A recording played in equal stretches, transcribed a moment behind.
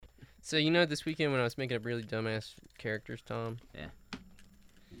So this weekend when I was making up really dumbass characters, Tom.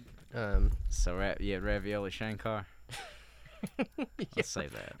 Yeah. So you had Ravioli Shankar. Let's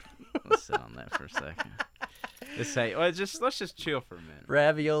save that. Let's sit on that for a second. Let's just chill for a minute.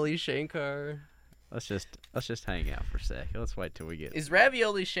 Ravioli Shankar. Let's just hang out for a second. Let's wait till we get. Is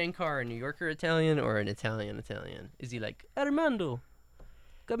Ravioli Shankar a New Yorker Italian or an Italian? Is he like Armando?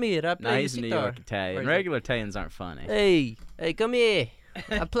 Come here, I play No, he's the New sitar. York Italian. Regular Italians aren't funny. Hey, come here.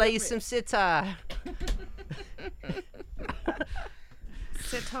 I play you some sitar.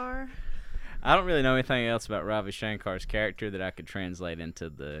 Sitar. I don't really know anything else about Ravi Shankar's character that I could translate into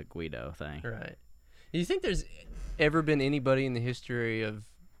the Guido thing. Right. Do you think there's ever been anybody in the history of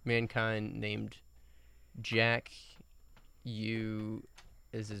mankind named Jack U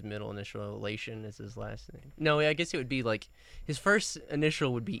is his middle initial, Elation is his last name? No, I guess it would be like his first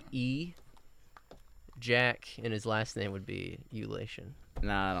initial would be E, Jack, and his last name would be Eulation.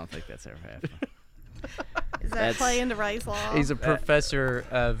 No, I don't think that's ever happened. Is that play into Ray's Law? He's a professor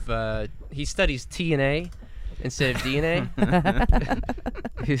of, he studies TNA instead of DNA.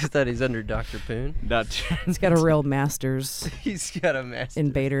 He studies under Dr. Poon. He's got a real master's He's got a master.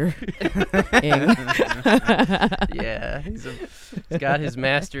 in Bader. Yeah, he's got his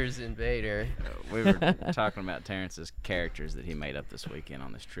master's in Bader. We were talking about Terrence's characters that he made up this weekend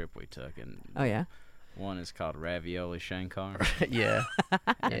on this trip we took, and Oh, yeah? one is called Ravioli Shankar. Yeah.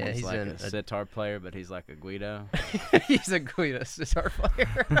 And Yeah, he's like in a sitar player, but he's like a Guido. he's a Guido sitar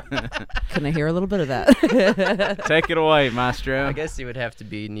player. Can I hear a little bit of that? Take it away, Maestro. I guess he would have to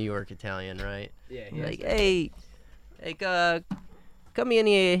be New York Italian, right? Yeah, Like, hey, come in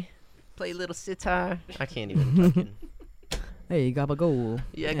here, play a little sitar. I can't even fucking. Hey, gabagool.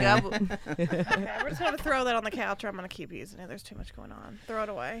 Yeah, Yeah. gobble. Okay, we're just gonna throw that on the couch, or I'm gonna keep using it. There's too much going on. Throw it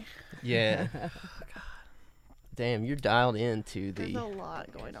away. Yeah. Damn, you're dialed into There's a the. lot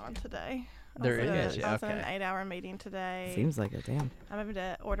going on today. There I is, was in an okay. 8-hour meeting today. Seems like it, damn. I'm having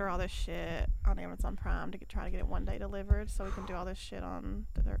to order all this shit on Amazon Prime to try to get it one day delivered, so we can do all this shit on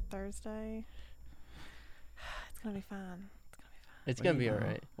Thursday. It's gonna be fun. It's gonna be all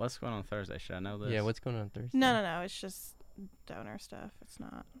right. What's going on Thursday? Should I know this? Yeah, what's going on Thursday? No. It's just donor stuff. It's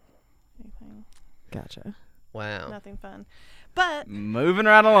not anything. Gotcha. Wow. Nothing fun. But Moving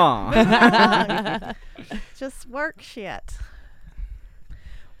right along. just work shit.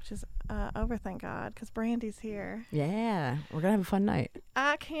 Which is over, thank God, because Brandy's here. Yeah, we're going to have a fun night.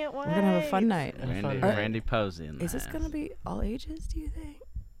 I can't wait. We're going to have a fun night. Randy Posey in the Is this house. going to be all ages, do you think?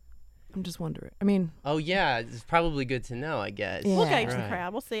 I'm just wondering. I mean, Oh yeah, it's probably good to know, I guess. Yeah. We'll gauge the Right.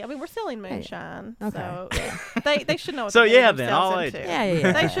 crowd. We'll see. I mean, we're selling moonshine, Okay. so they should know what So, they're yeah, getting then, themselves all into. ages.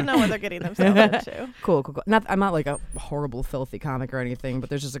 Yeah. They should know what they're getting themselves into. Cool. I'm not like a horrible, filthy comic or anything, but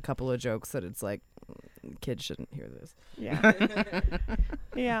there's just a couple of jokes that it's like, kids shouldn't hear this. Yeah.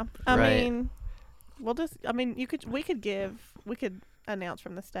 Yeah. I Right. mean, we could announce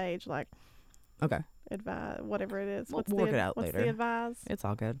from the stage, like, Okay. advise, whatever it is. We'll What's work the, it out what's later. the advise? It's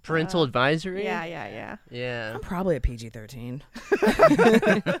all good. Parental advisory. Yeah. Yeah. I'm probably a PG-13.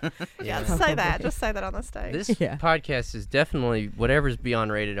 Yeah, just say that. Just say that on the stage. This Yeah. podcast is definitely whatever's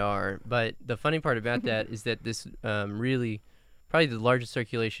beyond rated R. But the funny part about that is that this really, probably the largest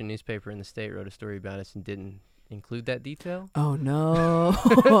circulation newspaper in the state wrote a story about us and didn't include that detail. Oh, no.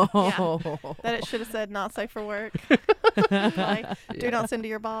 That it should have said not safe for work. Like, do not send to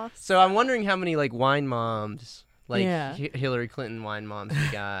your boss. So I'm wondering how many like wine moms, like Yeah. Hillary Clinton wine moms we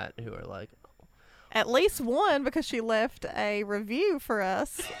got who are like, At least one, because she left a review for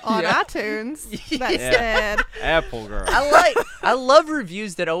us on Yeah. iTunes that Yeah. said, Apple girl. I love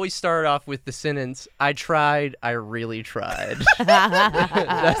reviews that always start off with the sentence, I tried, I really tried.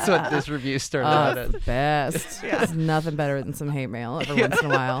 That's what this review started out Oh, as. the best. Yeah. There's nothing better than some hate mail every once in a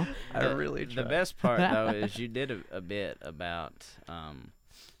while. I really tried. The best part, though, is you did a bit about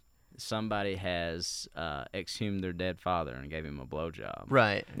somebody has exhumed their dead father and gave him a blowjob.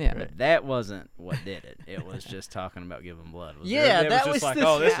 Right. Yeah. But that wasn't what did it. It was just talking about giving blood. Yeah, it that was was just like, the-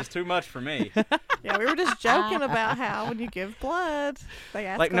 oh, this Yeah. is too much for me. yeah, we were just joking about how when you give blood, they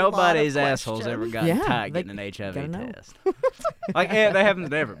ask Like a lot of nobody's assholes ever questions. gotten Yeah, tight they getting an HIV gotta know. test. Like, yeah, they happen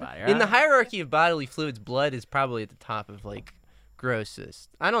to everybody, right? In the hierarchy of bodily fluids, blood is probably at the top of like grossest.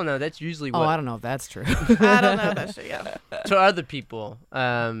 I don't know. That's usually Oh, what I don't know if that's true. I don't know that shit. Yeah. to other people.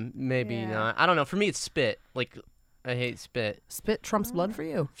 Maybe Yeah. not. I don't know. For me, it's spit. Like I hate spit. Spit trumps blood for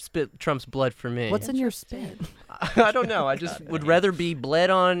you. Spit trumps blood for me. What's in your spit? I don't know. I just would rather be bled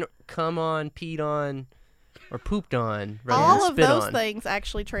on, come on, peed on, or pooped on rather All than of spit those on. things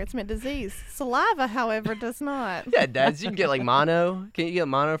actually transmit disease. Saliva, however, does not. Yeah, dads, you can get like mono. Can you get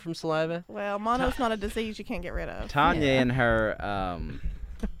mono from saliva? Well, mono's not a disease you can't get rid of. Tanya Yeah. in her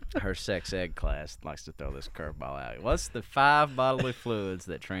her sex ed class likes to throw this curveball out. What's the 5 bodily fluids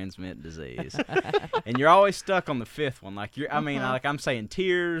that transmit disease? And you're always stuck on the 5th one. Like like I'm saying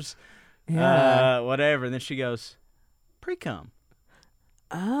tears, whatever. And then she goes, pre-cum.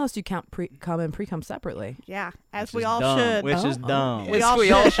 Oh, so you count cum and pre-cum separately. Yeah, as Which we is all dumb, should. Which is dumb. We all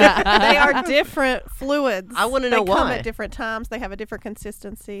should. They are different fluids. I wanna know They come why. at different times. They have a different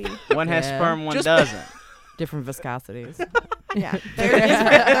consistency. One has Yeah. sperm, one Just- doesn't. Different viscosities. Yeah,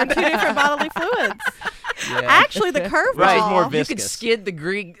 they're two different bodily fluids. Actually, the curveball. Right, more you could viscous. skid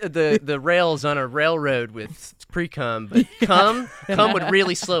the rails on a railroad with pre-cum, but cum would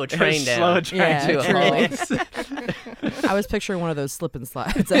really slow a train down. Slow a train Yeah, to a true. halt. I was picturing one of those slip and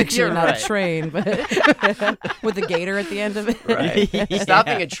slides. Actually, You're not right. a train, but with a gator at the end of it. Right.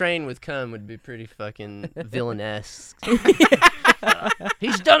 Stopping a train with cum would be pretty fucking villainous.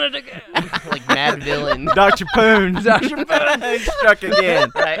 He's done it again. Like mad villain. Dr. Poon. Dr. Poon. Struck again.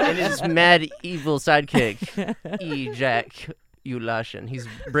 Right, and his mad evil sidekick, Jack Ulashin. He's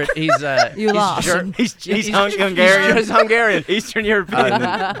Ulashin. He's Hungarian. He's Hungarian. Eastern European.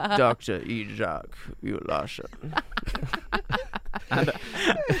 Dr. Jack Ulashin.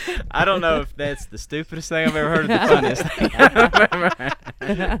 I don't know if that's the stupidest thing I've ever heard or the funniest thing I've ever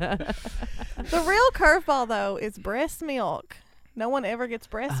heard. The real curveball, though, is breast milk. No one ever gets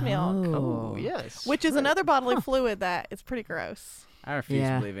breast milk, Oh, yes. which is another bodily fluid that is pretty gross. I refuse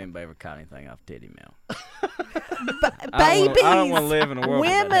Yeah. to believe anybody ever caught anything off titty milk. Babies. I don't want to live in a world where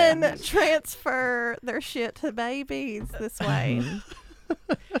that Women happens. transfer their shit to babies this way.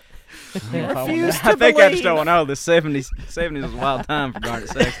 I refuse to think I just believe. don't want to know. The 70s was a wild time for garnet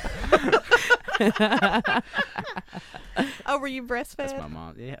sex. Oh, were you That's my breastfed?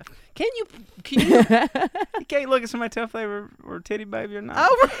 mom. Yeah. Can you You can't look at somebody and tell if they were titty baby or not.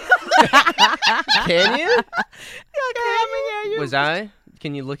 Oh, can you? yeah. Was I?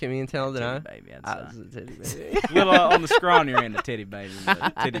 Can you look at me and tell that Titty baby, I'd I was say. a titty baby? A little on the scrawnier end of titty baby,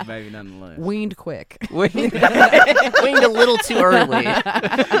 but titty baby nonetheless. Weaned quick. Winged a little too early.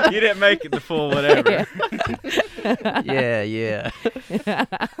 You didn't make it the full whatever. Yeah.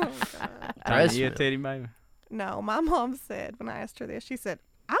 Are you a titty baby? No, my mom said when I asked her this, she said,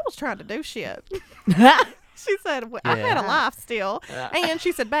 I was trying to do shit. She said, well, I had a Yeah. life still. And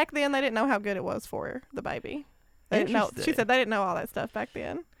she said back then they didn't know how good it was for the baby. They didn't know. She Interesting. said they didn't know all that stuff back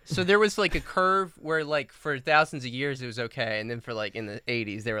then. So there was like a curve where like for thousands of years it was okay, and then for like in the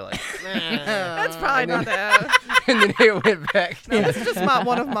 80s they were like, That's probably not that. and then it went back. No, this is just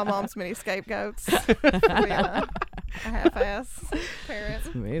one of my mom's many scapegoats. Being a half-ass parent.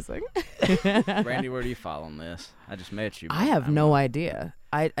 Amazing. Brandy, where do you fall on this? I just met you. I have no idea.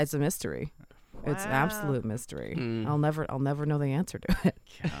 It's a mystery. It's an Wow. absolute mystery. Mm. I'll never know the answer to it.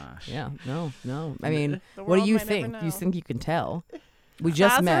 Gosh. Yeah, no. I mean, The what do world you may never think? know. You think you can tell? We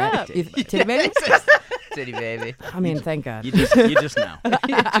just Size her met. up. Titty baby? Titty baby. I mean, thank God. You just know. You just You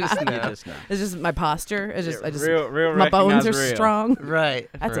know. just know. It's just my posture. It's just, Real my bones are recognize real. strong. Right.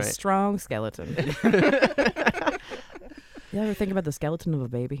 That's a right. strong skeleton. You ever think about the skeleton of a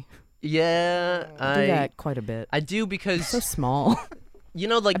baby? Yeah, I do that quite a bit. I do So because small. you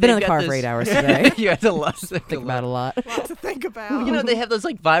know like I've been in they've the got car this, for 8 hours today. You had to lot Think about a lot. Lot to think about. You know they have those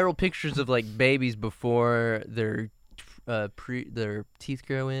like viral pictures of like babies before their their teeth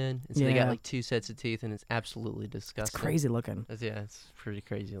grow in, and so they got Yeah. like 2 sets of teeth, and it's absolutely It's disgusting. crazy looking. Yeah, it's pretty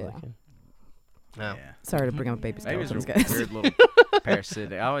crazy Yeah. looking. Oh. Yeah. Sorry to bring up baby Babies skeletons, are guys. weird little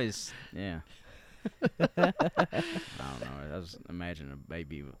parasitic. I always, yeah. I don't know. I just imagine a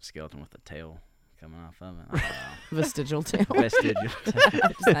baby skeleton with a tail coming off of it. I don't know. Vestigial tail. Vestigial.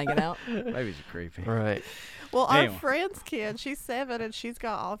 Just hanging out. Babies are creepy. Right. Well, our Anyway. friend's kid, she's 7 and she's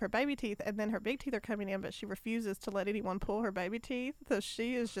got all of her baby teeth, and then her big teeth are coming in, but she refuses to let anyone pull her baby teeth. So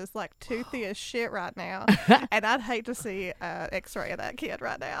she is just like toothy as shit right now. And I'd hate to see an X-ray of that kid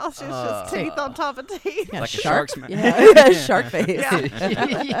right now. She's just teeth on top of teeth. Yeah, Like a shark. shark's mouth. Yeah, shark face.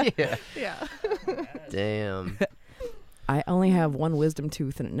 Yeah. Yeah. Damn. I only have one wisdom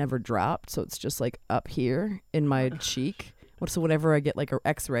tooth and it never dropped, so it's just like up here in my cheek. So whenever I get like an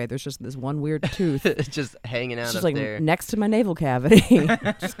X-ray, there's just this one weird tooth. It's just hanging out It's up just like there. next to my navel cavity,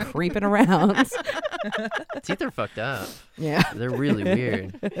 just creeping around. Teeth are fucked up. Yeah. They're really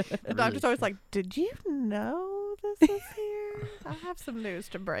weird. The doctor's always like, did you know this was here? I have some news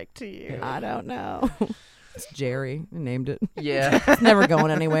to break to you. I don't know. It's Jerry. I named it. Yeah. It's never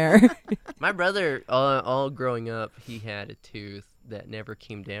going anywhere. My brother, all growing up, he had a tooth that never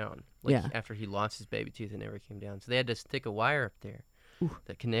came down. Like Yeah. after he lost his baby tooth, it never came down. So they had to stick a wire up there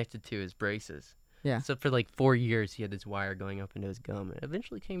that connected to his braces. Yeah. So for like 4 years, he had this wire going up into his gum. It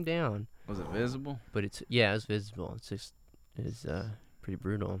eventually came down, Was it visible? but it was visible. It's just pretty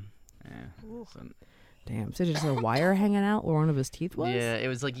brutal. Yeah. Ooh. So, Damn. So just a wire hanging out where one of his teeth was? Yeah, it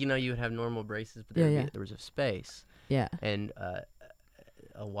was like you would have normal braces, but Yeah, there, yeah. there was a space, Yeah. and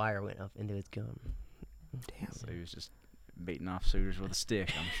a wire went up into his gum. Damn. so he was just beating off suitors with a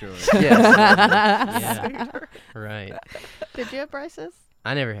stick, I'm sure. Yeah, right. Did you have braces?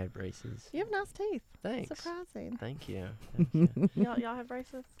 I never had braces. You have nice teeth. Thanks. Surprising. Thank you. Thank you. Y'all have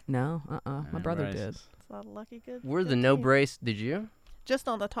braces? No. My Yeah, brother did. braces. It's a lot of lucky good. We're the good no teeth. brace. Did you? Just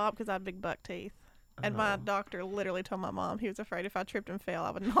on the top because I have big buck teeth. And my Oh. doctor literally told my mom he was afraid if I tripped and fell,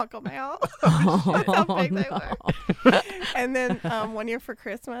 I would knock them out. Oh, That's how big they no. were. And then 1 year for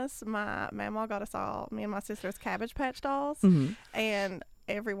Christmas, my mama got us all, me and my sister's Cabbage Patch dolls. Mhm. And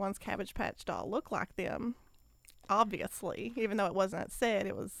everyone's Cabbage Patch doll looked like them. Obviously, even though it wasn't said,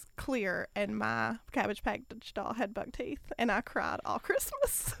 it was clear. And my Cabbage Patch doll had buck teeth, and I cried all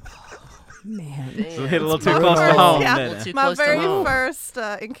Christmas. Man. So it hit a little It's too my close to first- home, yeah. didn't it? Too My close to very home. first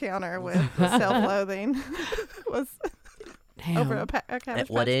encounter with self-loathing was Damn. over a Cabbage At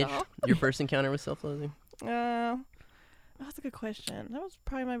what Patch age? doll. Your first encounter with self-loathing? That's a good question. That was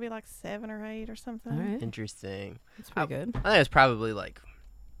probably maybe like 7 or 8 or something. All right. Interesting. That's pretty good. I think it was probably like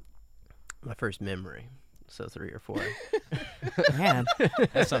my first memory. So 3 or 4. Man.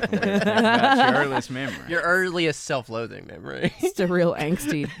 That's something weird to think about. Your earliest memory. Your earliest self-loathing memory. Just a real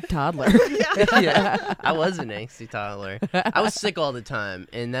angsty toddler. Yeah, I was an angsty toddler. I was sick all the time,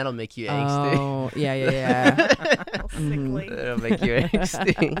 and that'll make you angsty. Oh, yeah. All sickly. That'll make you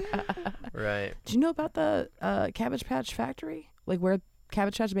angsty. Right. Do you know about the Cabbage Patch factory? Like where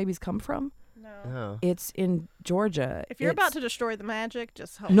Cabbage Patch babies come from? No. Oh. It's in Georgia. If you're It's- about to destroy the magic,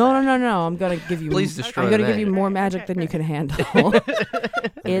 just hold No, back. no. I'm gonna give you. Please destroy I'm gonna the give you magic. more Okay, magic okay, than you great. can handle.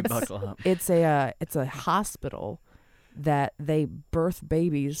 it's Buckle up. it's a hospital that they birth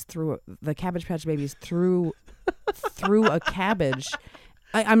babies through the Cabbage Patch babies through a cabbage.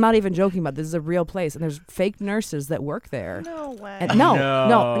 I'm not even joking about this. This is a real place, and there's fake nurses that work there. No way. And no,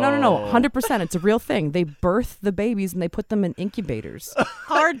 No. 100%. It's a real thing. They birth the babies and they put them in incubators.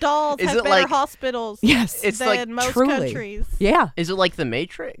 Our dolls Is have it better like- hospitals Yes. It's than like most truly. countries. Yeah. Is it like the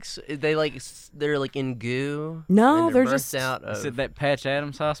Matrix? They're like in goo. No, and they're birthed just out Is of. it that Patch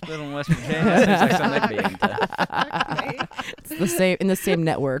Adams Hospital in West Virginia? That seems like something they'd be into. it's the same in the same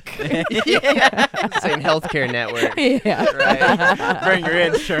network. Yeah. Same healthcare network. Yeah. Right. Bring your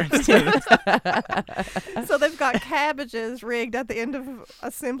insurance to So they've got cabbages rigged at the end of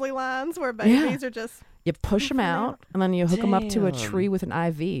assembly lines where babies are just, You push them out and then you hook them up to a Damn. tree with an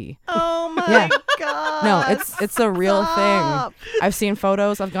IV. oh my Yeah. God. No, it's a real Stop. thing. I've seen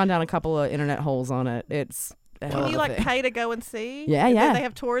photos. I've gone down a couple of internet holes on it. It's a hell Can of you a like thing. pay to go and see? Yeah, And then yeah. They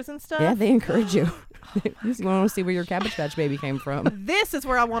have tours and stuff? Yeah, they encourage you. You want to see where your Cabbage Patch baby came from. This is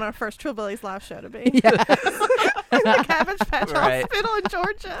where I want our first Trillbillies live show to be. Yeah. In the Cabbage Patch Right. Hospital in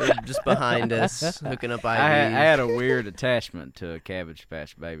Georgia. They're just behind us, hooking up IVs. I had a weird attachment to a Cabbage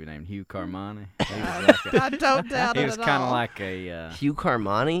Patch baby named Hugh Carmani. He was, like I don't doubt he it was at kind of all. like a. Hugh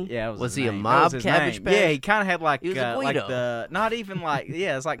Carmani. Yeah, it was his he a name. That mob was his Cabbage name. Patch? Yeah, he kind of had like He was a like Guido. the not even like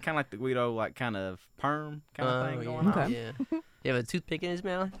it's like kind of like the Guido like kind of perm kind of thing going yeah. on. Okay. Yeah. You have a toothpick in his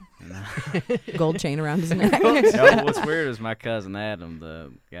mouth? Gold chain around his neck. No, what's weird is my cousin Adam,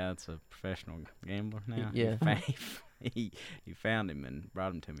 the guy that's a professional gambler now. Yeah. He found him and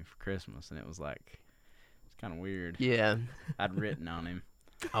brought him to me for Christmas, and it was like it's kind of weird. Yeah. I'd written on him,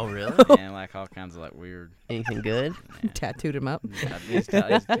 Oh, really? and like all kinds of like weird. Anything good? Tattooed him up.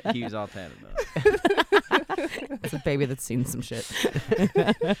 He was all tatted up. It's a baby that's seen some shit.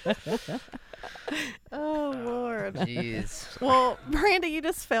 Oh, Lord. Jeez. Well, Brandy, you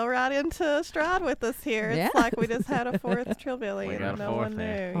just fell right into stride with us here. It's Yeah. like we just had a fourth Trillbilly We got and a no fourth one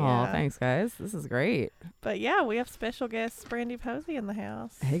there. knew. Oh, Yeah. thanks, guys. This is great. But yeah, we have special guest Brandy Posey in the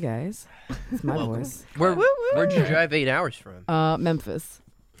house. Hey, guys. It's my Welcome. voice. Where, Woo, woo, where'd you woo. drive 8 hours from? Memphis.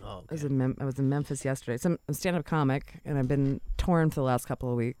 Oh, I was in Memphis yesterday. So I'm a stand-up comic, and I've been touring for the last couple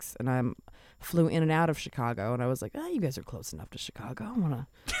of weeks, and I flew in and out of Chicago, and I was like, oh, you guys are close enough to Chicago. I want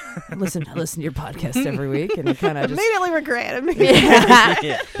to listen to your podcast every week, and kind of just Immediately regret it.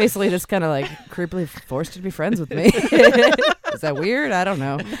 yeah. Basically just kind of like creepily forced you to be friends with me. Is that weird? I don't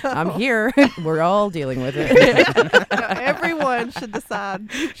know. I'm here. We're all dealing with it. No, everyone should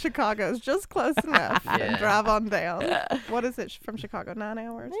decide Chicago's just close enough Yeah. and drive on down. What is it from Chicago? 9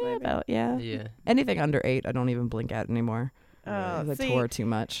 hours, Yeah, maybe? about, yeah. Yeah. Anything under 8, I don't even blink at anymore. Uh, I see, tour too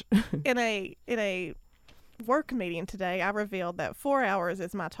much. in a work meeting today, I revealed that 4 hours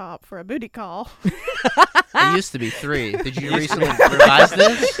is my top for a booty call. It used to be 3. Did you recently revise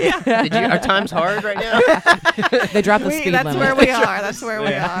this? Yeah. Did you? Are times hard right now? They dropped the speed That's limit. where we are. That's where we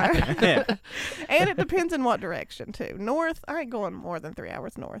are. Yeah. And it depends in what direction, too. North, I ain't going more than 3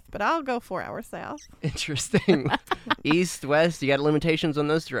 hours north, but I'll go 4 hours south. Interesting. East, west, you got limitations on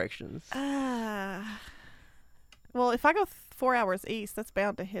those directions. Well, if I go 4 hours east, that's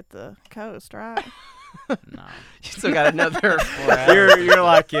bound to hit the coast, right? No. You still got another 4 hours. You're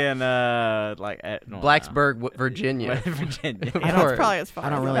like in like at no, Blacksburg, Virginia. Virginia. Of I know course. it's probably as far I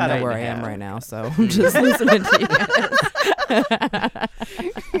don't as really About know 8 where I and a am half. right now, so I'm just listening to you.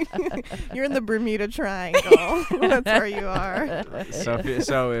 You're in the Bermuda Triangle. That's where you are.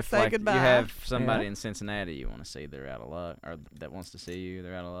 So if Say like goodbye. you have somebody in Cincinnati you want to see, they're out of luck, or that wants to see you,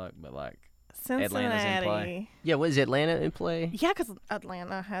 they're out of luck. But like Atlanta's in play. Cincinnati. Yeah, what is Atlanta in play? Yeah, because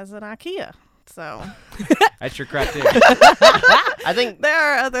Atlanta has an IKEA. So That's your criteria. I think there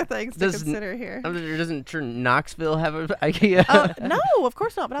are other things to Doesn't- consider here. doesn't Knoxville have an IKEA? No, of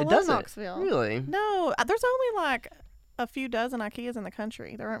course not. But I It love doesn't. Knoxville. Really? No, there's only like a few dozen IKEAs in the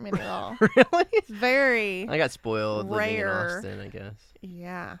country. There aren't many at all. Really? It's very I got spoiled living in Rare. Austin, I guess.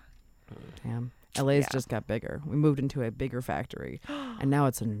 yeah. Damn. LA's Yeah. just got bigger. We moved into a bigger factory, and now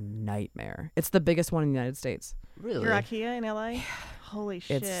it's a nightmare. It's the biggest one in the United States. Really? Your IKEA in LA? Holy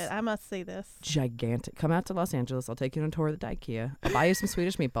shit! It's- I must see this. Gigantic. Come out to Los Angeles. I'll take you on a tour of the IKEA. I'll buy you some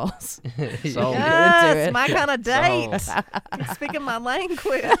Swedish meatballs. Sold. Yeah. into Yes, it. my kind of date. Sold. Speaking my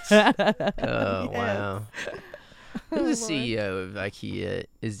language. Oh, Yes. wow. Oh, Who's the Lord. CEO of IKEA?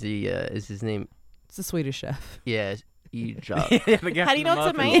 Is his name? It's a Swedish chef. Yeah, Ejop. How do you know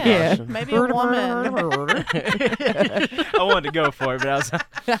it's a man? Yeah. Maybe a woman. I wanted to go for it, but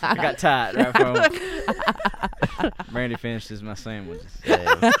I got tight right from. Randy finishes my sandwiches.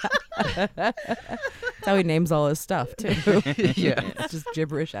 Yeah. That's how he names all his stuff, too. Yeah. It's just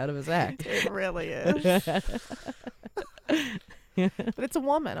gibberish out of his act. It really is. But it's a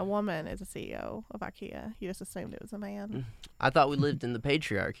woman. A woman is a CEO of IKEA. You just assumed it was a man. I thought we lived in the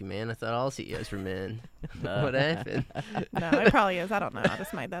patriarchy, man. I thought all CEOs were men. No. What happened? No, it probably is. I don't know. I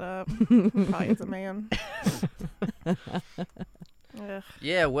just made that up. Probably is a man. Ugh.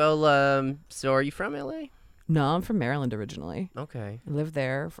 Yeah, well, so are you from LA? No, I'm from Maryland originally. Okay. I live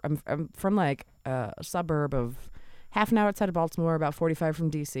there. I'm from like a suburb of half an hour outside of Baltimore, about 45 from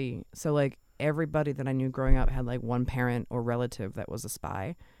D.C. So like everybody that I knew growing up had like one parent or relative that was a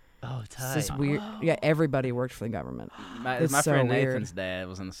spy. Oh, It's tight. this weird. Yeah, everybody worked for the government. My It's so friend weird. Nathan's dad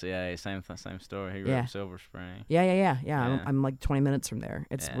was in the CIA. Same story. He grew Yeah. up in Silver Spring. Yeah. Yeah. I'm like 20 minutes from there.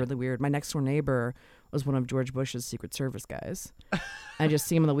 It's Yeah. really weird. My next door neighbor was one of George Bush's Secret Service guys. I just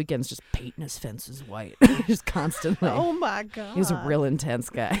see him on the weekends just painting his fences white, just constantly. Oh my god. He was a real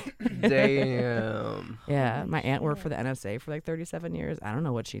intense guy. Damn. Yeah, my aunt worked for the NSA for like 37 years. I don't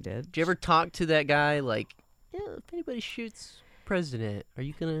know what she did. Did you ever talk to that guy? Like, yeah, if anybody shoots president, are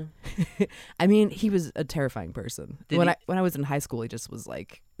you gonna? I mean, he was a terrifying person. Did When he- I was in high school, he just was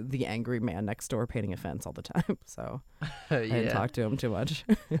like the angry man next door painting a fence all the time. So I didn't Yeah. talk to him too much.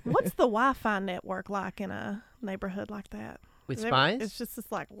 What's the Wi-Fi network like in a neighborhood like that? With Is it- spies? It's just this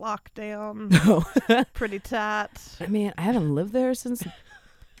like lockdown, No. pretty tight. I mean, I haven't lived there since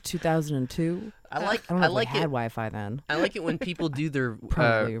 2002. I like. I don't know if like we had it. Wi-Fi then. I like it when people do their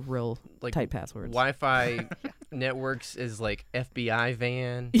Probably real like tight passwords. Wi-Fi networks is like FBI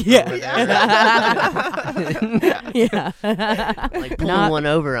van. Yeah. over there. Yeah. Like pulling Not- one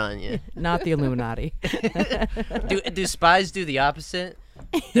over on you. Not the Illuminati. Do spies do the opposite?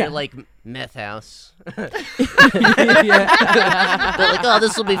 They're like meth house. Yeah. They're like, oh,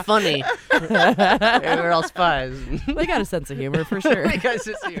 this will be funny. We're all spies. They got a sense of humor for sure. You guys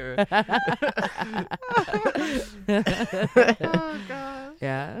just here. Oh gosh.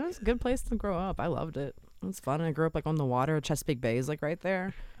 Yeah, it was a good place to grow up. I loved it. It was fun. I grew up like on the water. Chesapeake Bay is like right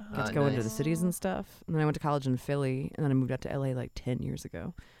there. Got to go into the nice. cities and stuff. And then I went to college in Philly, and then I moved out to LA like 10 years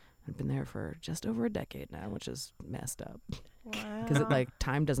ago. I've been there for just over a decade now, which is messed up because Wow. it like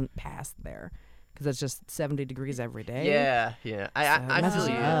time doesn't pass there because it's just 70 degrees every day. Yeah, yeah. I it messes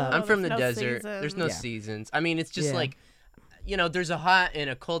feel you. you up. I'm from the There's no desert. There's no seasons. Yeah. seasons. I mean, it's just Yeah. like, you know, there's a hot and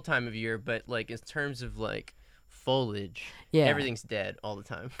a cold time of year, but like in terms of like foliage, Yeah. everything's dead all the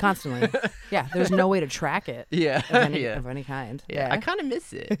time. Constantly. Yeah, there's no way to track it Yeah, of any kind. yeah. I kind of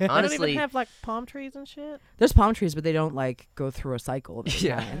miss it. They don't Honestly, even have like palm trees and shit. There's palm trees, but they don't like go through a cycle of any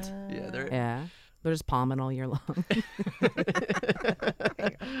Yeah. kind. yeah, they're Yeah. They're just palming all year long.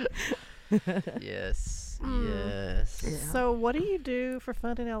 yes, Mm. yes. Yeah. So what do you do for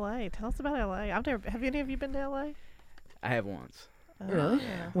fun in LA? Tell us about LA. I've never. Have any of you been to LA? I have once. Really?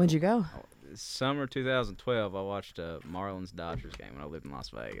 Yeah. When'd you go? summer 2012, I watched a Marlins Dodgers game when I lived in Las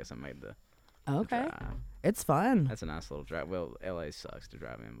Vegas. I made the Okay. drive. It's fun. That's a nice little drive. Well, LA sucks to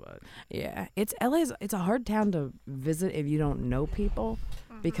drive in, but Yeah, it's LA's. It's a hard town to visit if you don't know people,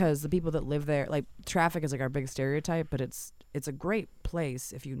 because the people that live there, like traffic is like our big stereotype, but it's a great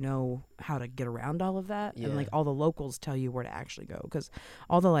place if you know how to get around all of that, and like Yeah. all the locals tell you where to actually go, because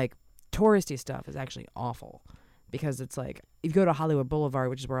all the like touristy stuff is actually awful, because it's like if you go to Hollywood Boulevard,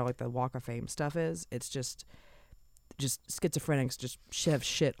 which is where like the Walk of Fame stuff is, it's just schizophrenics just shove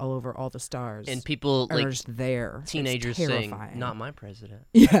shit all over all the stars. And people are like just there. It's teenagers saying, terrifying. "Not my president."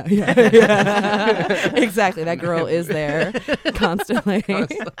 Yeah, yeah. Exactly. That girl is there constantly.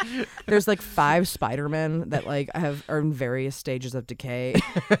 There's like 5 Spider-Men that like are in various stages of decay,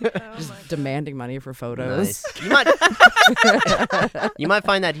 Oh just my God. demanding money for photos. Nice. You might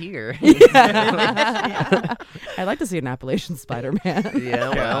find that here. Yeah. I'd like to see an Appalachian Spider-Man.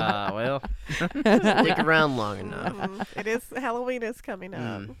 Yeah, well, stick around long enough. It is Halloween is coming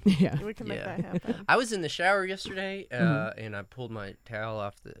up. Yeah. We can make Yeah. that happen. I was in the shower yesterday, and I pulled my towel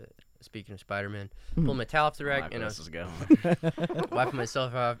off the. Speaking of Spider-Man, pulled my towel off the I rack, like and I where this was is going. wiping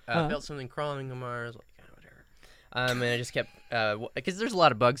myself off. I felt something crawling on my arm. I was like, whatever. And I just kept, because there's a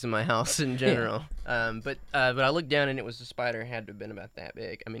lot of bugs in my house in general. But I looked down, and it was a spider. It had to have been about that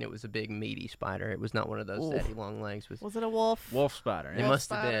big. I mean, it was a big, meaty spider. It was not one of those Ooh. daddy long legs. Was it a wolf? Wolf spider. It Yeah. Wolf must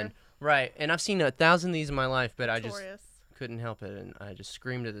have spider. been. Right. And I've seen 1,000 of these in my life, but I just Taurus. couldn't help it, and I just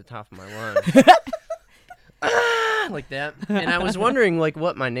screamed at the top of my lungs. Like that. And I was wondering, like,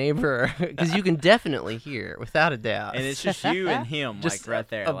 what my neighbor, because you can definitely hear, without a doubt. And it's just you and him, Just like right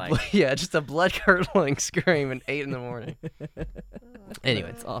there. a Like yeah, just a blood-curdling scream at 8 in the morning. Anyway,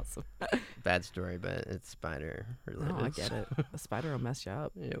 It's awesome. bad story, but it's spider related. Oh, I get it. A spider will mess you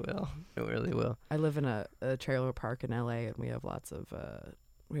up. It will. It really will. I live in a trailer park in LA, and we have lots of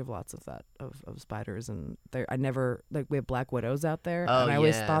that of spiders, and I never like we have black widows out there, Oh, and I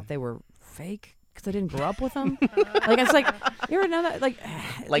always yeah. thought they were fake because I didn't grow up with them. Like it's like you ever know that like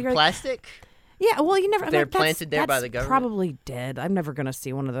Like you're plastic? yeah, well you never They're like, that's- planted there by that's the government? Probably dead. I'm never gonna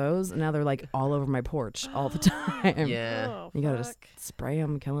see one of those, and now they're like all over my porch all the time. Yeah. Oh, You gotta just fuck. spray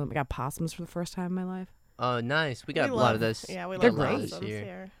them, kill them. I got possums for the first time in my life. Oh, nice. We got We a lot love- of those. Yeah, we They're love great. possums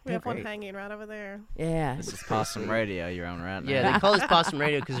here. We They're have one great. hanging right over there. Yeah. this is Possum Radio you're on right now. Yeah, they call this possum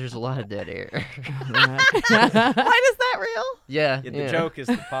radio because there's a lot of dead air. Yeah. Why is that real? Yeah. Yeah, the joke is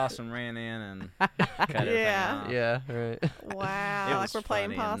the possum ran in and cut everything Yeah. off. Yeah, right. Wow, It like was we're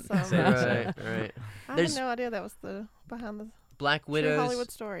playing funny and possum. sad. Right. I There's- had no idea that was the behind the Black true widows.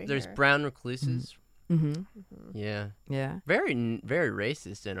 Hollywood story. There's here. brown recluses. Mm-hmm. Yeah. Yeah. Very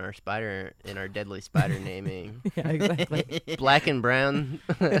racist in our deadly spider naming. Yeah. Exactly. Black and brown.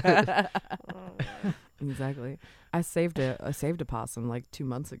 Oh, man. Exactly. I saved a possum like 2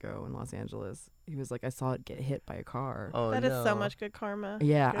 months ago in Los Angeles. He was like, I saw it get hit by a car. Oh, That no. is so much good karma.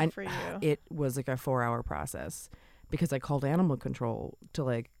 Yeah, Good for you. It was like a 4-hour process because I called animal control to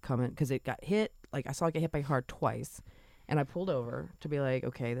like come in because it got hit. Like I saw it get hit by a car twice, and I pulled over to be like,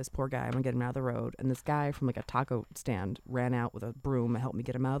 okay, this poor guy, I'm gonna get him out of the road. And this guy from like a taco stand ran out with a broom and helped me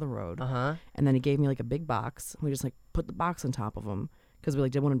get him out of the road. Uh-huh. And then he gave me like a big box. We just like put the box on top of him because we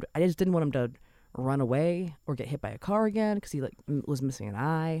like didn't want him. I just didn't want him to run away or get hit by a car again because he like was missing an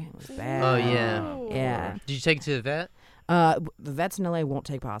eye. It was bad. Oh, yeah. Ooh. Yeah. Did you take it to the vet? The vets in LA won't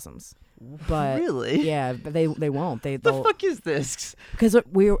take possums, but Really? yeah, but they won't. The They'll fuck is this? because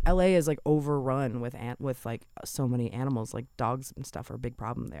LA is like overrun with like so many animals. Like dogs and stuff are a big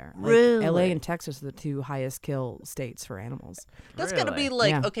problem there. Like, LA Really? and Texas are the 2 highest kill states for animals. That's gotta be Really? like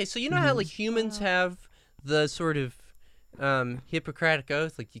Yeah. okay. So you know how like humans have the sort of Hippocratic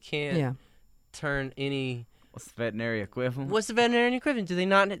oath, like you can't Yeah. turn any. What's the veterinary equivalent? What's the veterinarian equivalent?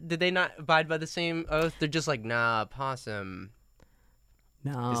 Did they not abide by the same oath? They're just like nah, possum.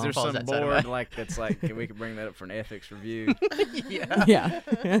 No. Is there Falls some outside of board my- like that's like we could bring that up for an ethics review? Yeah. yeah.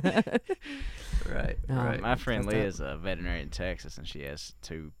 Right. Um, Right. My friend That's Leah that. is a veterinarian in Texas, and she has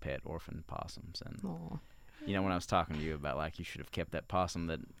 2 pet orphan possums. And Aw. you know, when I was talking to you about like you should have kept that possum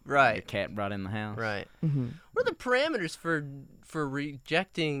that your Right. cat brought in the house. Right. Mhm. What are the parameters for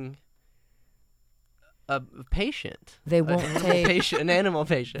rejecting a patient? They won't take. An animal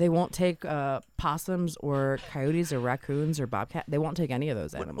patient. They won't take possums or coyotes or raccoons or bobcat. They won't take any of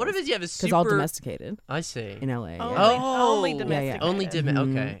those animals. What if you have a Because super? all domesticated I see. in LA. Only, yeah. only Oh. domesticated. Only Mhm.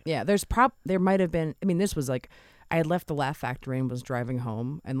 Okay. Yeah, there might have been. I mean, this was like I had left the Laugh Factory and was driving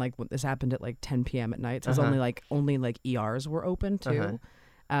home, and like this happened at like 10 p.m. at night. So it was Uh-huh. only like ERs were open too.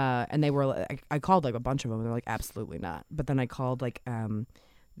 Uh-huh. And they were. I called like a bunch of them. They're like absolutely not. But then I called like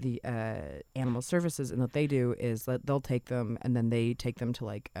the animal services, and what they do is that they'll take them and then they take them to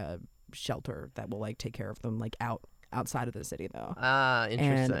like shelter that will like take care of them like outside of the city though. Ah,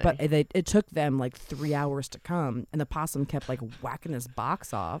 interesting. And but it took them like 3 hours to come, and the possum kept like whacking his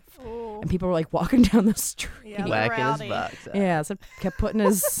box off, Ooh. and people were like walking down the street. Yeah, whacking his rowdy. box out. Yeah, so kept putting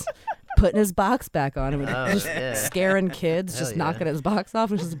his box back on him, Oh, just yeah. scaring kids, Hell just yeah. knocking his box off.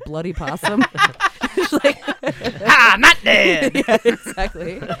 It was just bloody possum. It's like, Ah, not dead. yeah,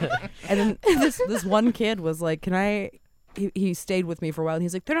 exactly. And then this one kid was like, "Can I?" He stayed with me for a while, and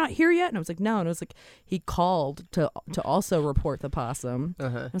he's like, "They're not here yet." And I was like, "No." And I was like, he called to also report the possum.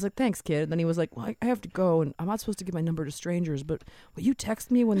 Uh-huh. I was like, "Thanks, kid." And then he was like, "Well, I have to go, and I'm not supposed to give my number to strangers, but will you text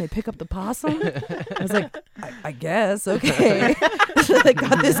me when they pick up the possum?" I was like, I guess, okay. So I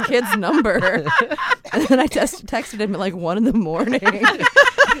got this kid's number, and then I texted him at like 1 a.m.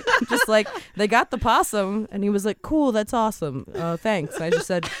 Just like, they got the possum, and he was like, "Cool, that's awesome. Thanks." And I just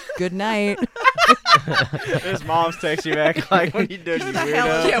said, "Good night." His mom's text you back like, "What are you doing, you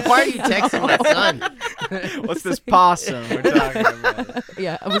weirdo? Yeah, why are you texting my son? What's this possum we're talking about?"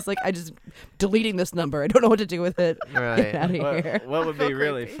 Yeah, I was like, I just deleting this number. I don't know what to do with it. Right. Get out of here. What would So be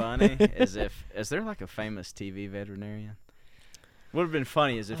really creepy. funny is there like a famous TV veterinarian? What would have been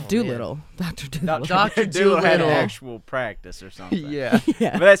funny is if Doolittle, Dr. Doolittle. Dr. Doolittle had an Doolittle. actual practice or something. Yeah.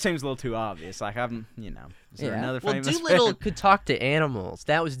 Yeah. But that seems a little too obvious. Like is there Yeah. another Well, famous? Doolittle could talk to animals.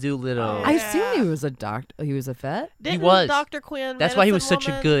 That was Doolittle. Oh. I Yeah. assume he was a doctor. He was a vet. Didn't was. Dr. Quinn. That's why he was Medicine such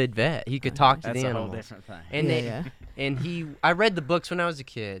a Woman- good vet. He could talk to That's the a whole animals. different thing. And Yeah, they, yeah. and I read the books when I was a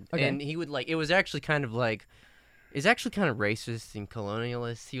kid, Okay. and he would like. It was actually kind of like, it's actually kind of racist and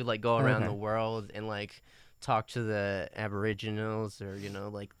colonialist. He would like go around Okay. the world and like talk to the Aboriginals or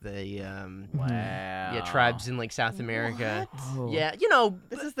like the Wow. yeah tribes in like South America. Oh. Yeah,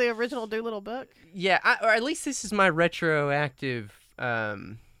 This is the original Doolittle book. yeah, or at least this is my retroactive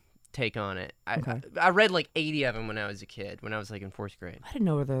take on it. Okay. I read like 80 of them when I was a kid, when I was like in 4th grade. I didn't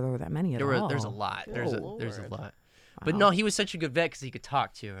know there were that many at all. There's a lot. There's a Lord. lot. But Wow. no, he was such a good vet because he could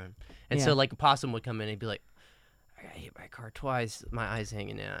talk to him. And so Yeah. like a possum would come in and he'd be like, "I got hit by a car twice, my eye's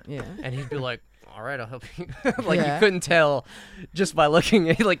hanging out." Yeah. And he'd be like, "All right, I'll help you." Like Yeah. you couldn't tell just by looking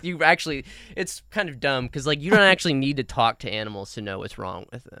at like you actually. It's kind of dumb because like you don't actually need to talk to animals to know what's wrong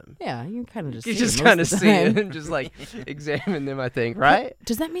with them. Yeah, you kind of just You see just it most kind of the see it time. and just like examine them. I think, right?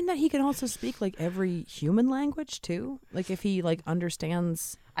 Does that mean that he can also speak like every human language too? Like if he like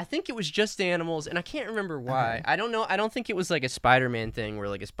understands? I think it was just animals, and I can't remember why. I don't know. I don't think it was like a Spider-Man thing where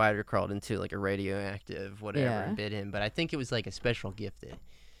like a spider crawled into like a radioactive whatever Yeah. and bit him. But I think it was like a special gift that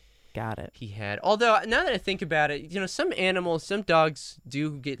Got it. he had. Although now that I think about it, some animals, some dogs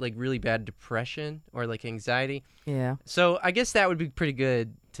do get like really bad depression or like anxiety. Yeah. So I guess that would be pretty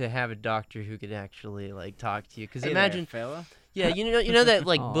good to have a doctor who could actually like talk to you. Because Hey imagine, there, fella. yeah, you know that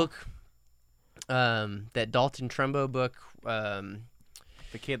like Aw. book, that Dalton Trumbo book.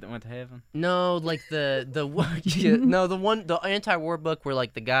 The kid that went to heaven. No, like the one, yeah, no, the anti-war book where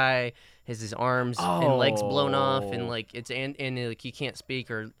like the guy has his arms and legs blown off and Oh. like it's and like he can't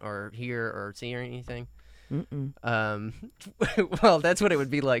speak or hear or see or anything. Mm-mm. Well, that's what it would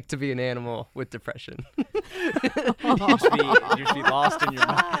be like to be an animal with depression. You'd just be lost in your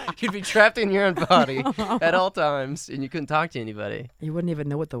mind. You'd be trapped in your own body at all times, and you couldn't talk to anybody. You wouldn't even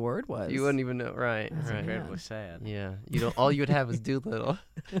know what the word was. You wouldn't even know. Right, That's right. Incredibly sad. Yeah, all you would have is Doolittle.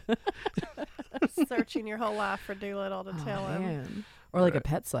 Searching your whole life for Doolittle to Oh, tell him. man. Or like a Right.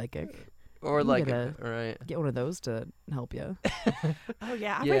 pet psychic. Or You like, get right. Get one of those to help you. Oh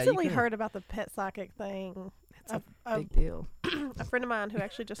yeah, I Yeah, you recently could. heard about the pet psychic thing. It's a A, big deal. a friend of mine who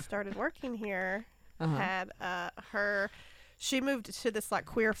actually just started working here Uh-huh. had she moved to this like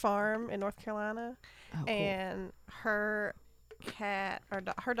queer farm in North Carolina, Oh, cool. and her cat or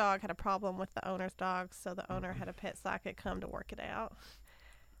her dog had a problem with the owner's dog, so the owner had a pet psychic come to work it out.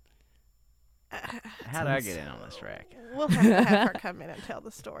 How did I get in on this rack? We'll have to have her come in and tell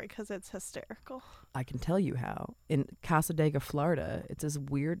the story because it's hysterical. I can tell you how. In Casadega, Florida, it's this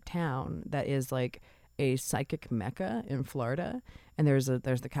weird town that is like a psychic mecca in Florida, and there's the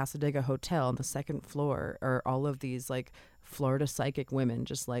Casadega Hotel on the second floor are all of these like Florida psychic women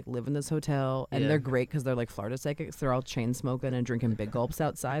just like live in this hotel, and Yeah. they're great because they're like Florida psychics. They're all chain smoking and drinking big gulps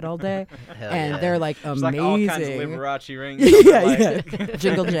outside all day, Hell and yeah. they're like It's amazing. like all kinds of Liberace rings. yeah, like, yeah.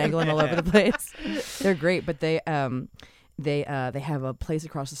 Jingle jangling all over the place. They're great, but they have a place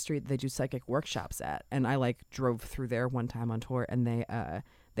across the street that they do psychic workshops at, and I like drove through there one time on tour, and they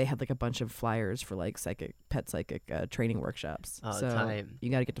had like a bunch of flyers for like pet psychic training workshops. Oh, so tight.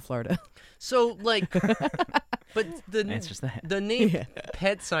 you got to get to Florida. So like, but the Answers that. the name Yeah.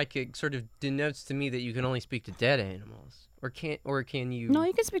 pet psychic sort of denotes to me that you can only speak to dead animals, or can you? No,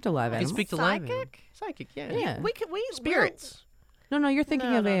 you can speak to live you can animals. speak to live Psychic? animals. Psychic, yeah. Yeah. We Spirits. No, you're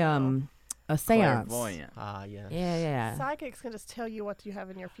thinking No, of no. a seance. Clairvoyant. Ah, yes. Yeah. Psychics can just tell you what you have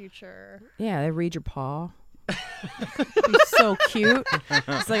in your future. Yeah, they read your paw. He's so cute.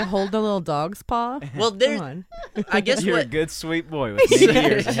 It's like hold the little dog's paw. Well, Come there. on. I guess You're a what. good sweet boy with many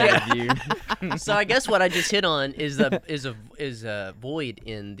years ahead of you. So I guess what I just hit on is a void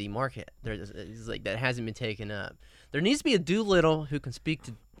in the market. There's like that hasn't been taken up. There needs to be a Doolittle who can speak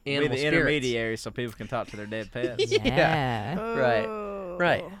to Be animal the spirits. intermediary so people can talk to their dead pets. Yeah. Right. Oh.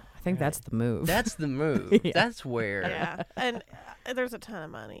 Right. I think that's the move. That's the move. Yeah. That's where. Yeah, and there's a ton of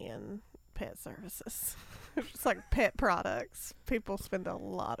money in pet services. It's like pet products. People spend a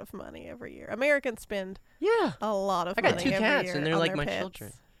lot of money every year. Americans spend Yeah. a lot of I money got 2 every cats, year and they're on like their my pets.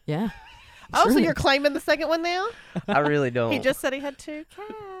 children. Yeah. Oh, so True. you're claiming the second one now? I really don't. He just said he had 2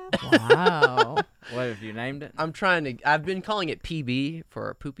 cats. Wow. What have you named it? I'm trying to. I've been calling it PB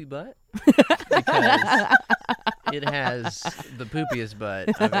for poopy butt because it has the poopiest butt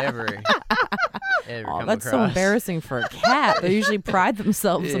I've ever Oh, come that's across. so embarrassing for a cat. They usually pride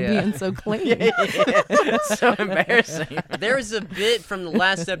themselves on Yeah. being so clean. It's so embarrassing. There was a bit from the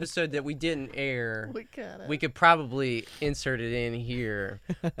last episode that we didn't air. We got it. We could probably insert it in here,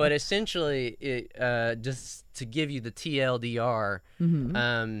 but essentially, it just to give you the TLDR.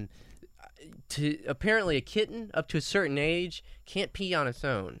 Mm-hmm. Apparently a kitten up to a certain age can't pee on its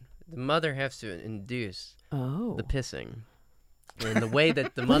own. The mother has to induce Oh. the pissing. And the way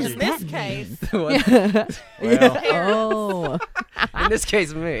that the mother In this case, Well, Oh. in this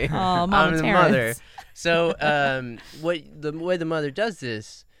case me. Oh, I'm Mama the Terrence. mother. So what the way the mother does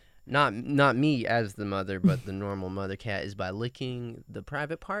this, not me as the mother, but the normal mother cat, is by licking the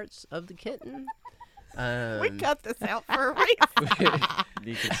private parts of the kitten. we cut this out for a reason.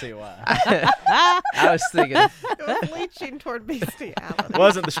 you can see why. I was thinking, It was leaching toward bestiality.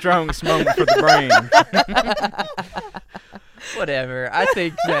 Wasn't the strongest moment for the brain. whatever. I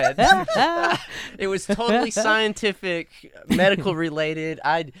think that it was totally scientific, medical related.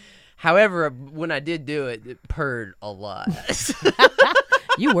 However, when I did do it, it purred a lot.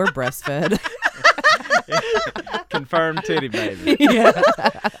 You were breastfed. Confirmed titty baby. Yeah.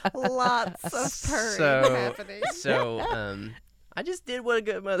 Lots of purring So- happening. So, I just did what a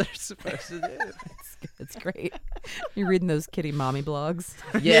good mother's supposed to do. It's great. You're reading those kitty mommy blogs.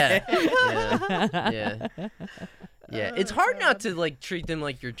 Yeah. Yeah. It's hard not to like treat them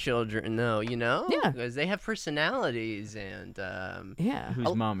like your children, though. You know. Yeah. Because they have personalities and Yeah.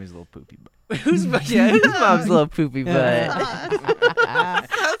 Who's mommy's little poopy butt? who's mom's little poopy butt.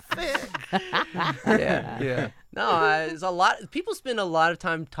 So sick. Yeah. No, it's a lot. People spend a lot of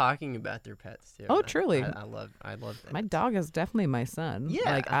time talking about their pets too. Oh, and truly. I love that. My dog is definitely my son.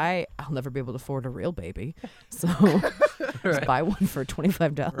 Yeah. Like I'll never be able to afford a real baby. So Right. just buy one for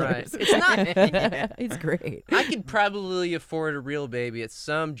 $25. Right. It's not. It's great. I could probably afford a real baby at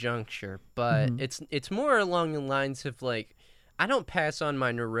some juncture, but it's more along the lines of like, I don't pass on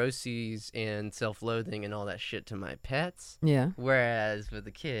my neuroses and self-loathing and all that shit to my pets. Yeah. Whereas with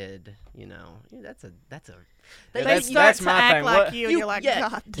a kid, you know, that's a Yeah, They that's start to my act thing. like What- you, and you're like, yeah,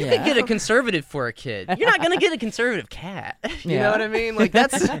 God you damn. can get a conservative for a kid. You're not gonna get a conservative cat. You Yeah. know what I mean? Like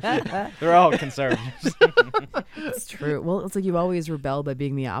that's They're all conservatives. It's true. Well, it's like you always rebel by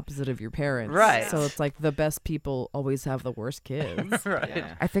being the opposite of your parents. Right. So it's like the best people always have the worst kids. right.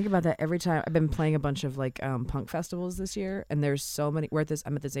 Yeah. I think about that every time. I've been playing a bunch of like punk festivals this year, and there's so many.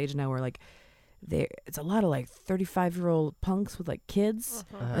 I'm at this age now where like it's a lot of like 35-year-old punks with like kids.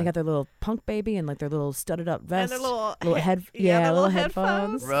 And they got their little punk baby and like their little studded up And vest, their little, little little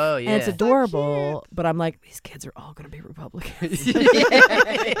headphones. Bro, yeah. And it's So adorable, but I'm like, these kids are all gonna be Republicans.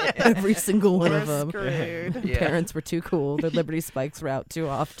 Every single one We're of them. screwed. Yeah. Parents were too cool. Their Liberty Spikes were out too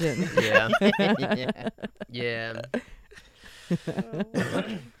often. Yeah. Yeah.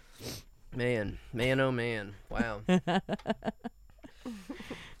 Man, oh man. Wow.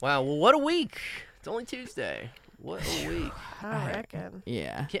 Wow. Well, what a week. It's only Tuesday. What a week. I reckon.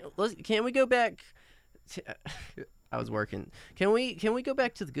 Yeah. Can we go back? I was working. Can we go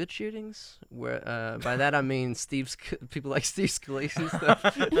back to the good shootings? Where by that I mean people like Steve Scalise and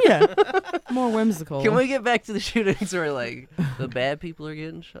stuff. Yeah. More whimsical. Can we get back to the shootings where like the bad people are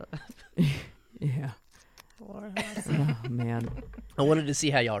getting shot? Yeah. Lord have mercy. Oh man. I wanted to see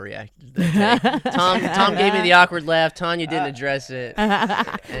how y'all reacted to that take. Tom gave me the awkward laugh. Tanya didn't address it. And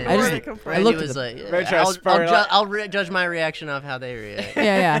I Randy looked at was the- like, yeah, Rachel, I spurred up. I'll judge my reaction off how they react.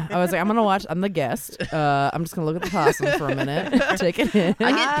 Yeah. I was like, I'm gonna watch. I'm the guest. I'm just gonna look at the possum for a minute, take it in.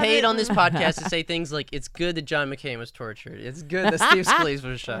 I get paid on this podcast to say things like, it's good that John McCain was tortured. It's good that Steve Scalise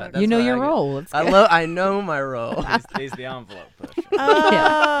was shot. That's You know what your I get. role. It's good. I know my role. He's the envelope pusher.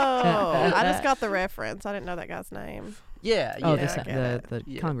 Oh, I just got the reference. I didn't know that guy's name. Yeah, yeah. Oh, Yeah, I the get the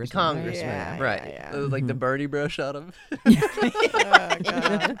yeah, congressman. Congressman, Yeah, right? yeah. Like the Mhm. Bernie bro shot him. Oh,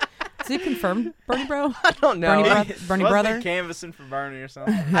 God. Is he confirmed, Bernie bro? I don't know. Bernie I- bro- Bernie Wasn't brother? he canvassing for Bernie or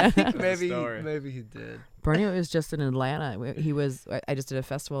something? I think That's the maybe story. he did. Bernie was just in Atlanta. He was. I just did a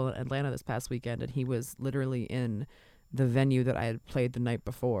festival in Atlanta this past weekend, and he was literally in the venue that I had played the night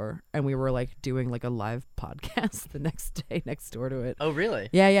before, and we were like doing like a live podcast the next day next door to it. Oh, really?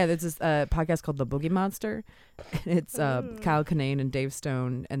 Yeah. There's this podcast called The Boogie Monster. It's Kyle Kinane and Dave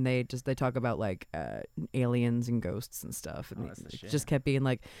Stone, and they talk about like aliens and ghosts and stuff. And Oh, that's the it shit. just kept being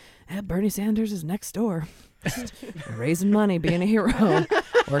like, Bernie Sanders is next door, just raising money, being a hero.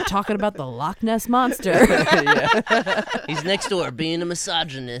 We're talking about the Loch Ness monster. Yeah. He's next door being a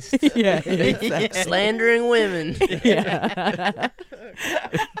misogynist, Yeah, exactly. slandering women. Yeah.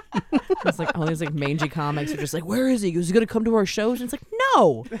 It's like all these like mangy comics are just like, where is he? Is he gonna come to our shows? And it's like,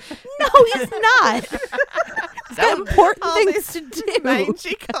 no, he's not. He's got important All things these to do.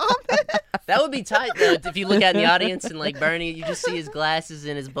 Mangy comment. That would be tight, though, if you look out in the audience and, like, Bernie, you just see his glasses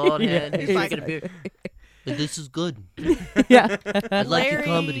and his bald head. And he's Like- drinking a beer. But this is good. Yeah, I like your Larry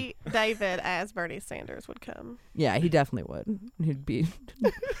comedy. David as Bernie Sanders would come. yeah, he definitely would. He'd be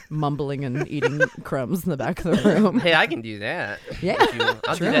mumbling and eating crumbs in the back of the room. Hey, I can do that. Yeah, If you want.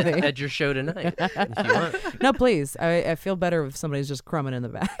 I'll do that truly. at your show tonight, if you want. No, please. I feel better if somebody's just crumbing in the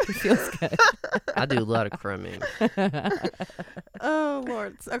back. It feels good. I do a lot of crumbing. Oh,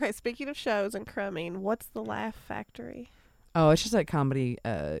 Lord. Okay, speaking of shows and crumbing, what's the Laugh Factory? Oh, it's just a comedy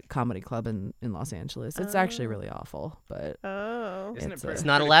club in Los Angeles. It's actually Oh. really awful, but Oh. Isn't It's, it It's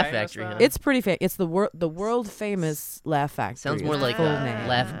not a pretty Laugh famous, Factory, though? huh? it's pretty it's the world famous Laugh Factory. Sounds more is like full a name.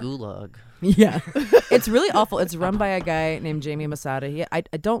 Laugh Gulag. Yeah, it's really awful. It's run by a guy named Jamie Masada. I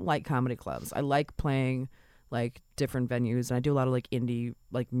don't like comedy clubs. I like playing like different venues, and I do a lot of like indie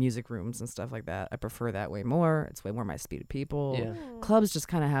like music rooms and stuff like that. I prefer that way more. It's way more my speed of people. Yeah. Clubs just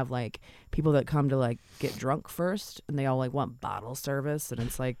kind of have like people that come to like get drunk first, and they all like want bottle service, and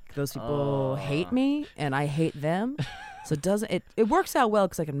it's like those people hate me and I hate them. So it works out well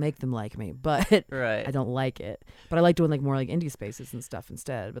because I can make them like me, but Right. I don't like it. But I like doing like more like indie spaces and stuff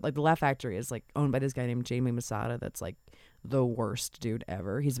instead. But like the Laugh Factory is like owned by this guy named Jamie Masada. That's like the worst dude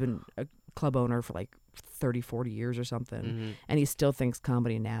ever. He's been a club owner for like 30-40 years or something, Mhm. and he still thinks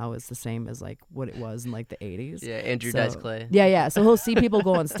comedy now is the same as like what it was in like the 80s. Yeah, Andrew So- Dice Clay. Yeah. So he'll see people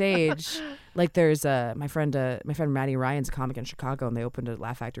go on stage. Like there's my friend Maddie Ryan's a comic in Chicago, and they opened a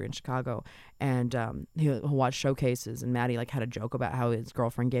Laugh Factory in Chicago, and he'll watch showcases, and Maddie like had a joke about how his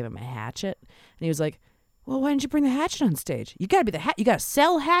girlfriend gave him a hatchet, and he was like, well, why didn't you bring the hatchet on stage? You gotta be you gotta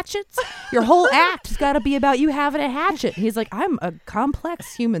sell hatchets. Your whole act has gotta be about you having a hatchet. And he's like, I'm a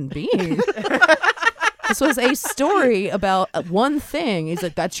complex human being. This was a story about one thing. He's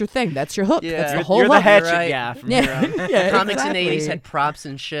like, that's your thing. That's your hook. Yeah. That's the You're- whole You're the hook. hatchet right. guy from here on. Yeah, Comics in the 80s exactly. had props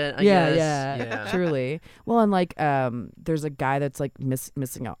and shit, I yeah, guess. truly. Well, and like, there's a guy that's like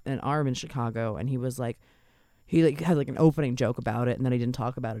missing out an arm in Chicago, and he was like, he like had like an opening joke about it, and then he didn't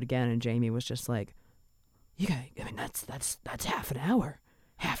talk about it again. And Jamie was just like, "You guys, I mean, that's half an hour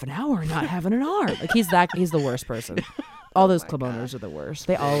not having an arm." Like he's the worst person. All those club owners are the worst.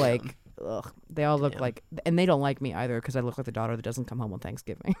 They all like. Ugh, they all look Damn. like, and they don't like me either because I look like the daughter that doesn't come home on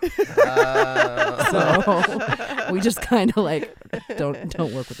Thanksgiving. Uh, So we just kind of like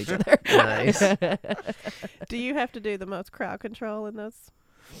don't work with each other. Nice. Do you have to do the most crowd control in those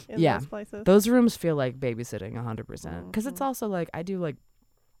Yeah. places? Those rooms feel like babysitting 100% because it's Mhm. also like I do like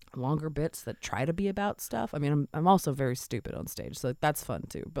longer bits that try to be about stuff. I mean, I'm also very stupid on stage, so that's fun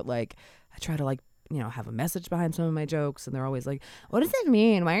too. But like I try to like, you know, have a message behind some of my jokes, and they're always like, what does it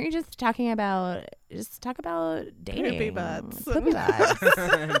mean? Why aren't you just talk about dating? Poopy butts. Poopy butts.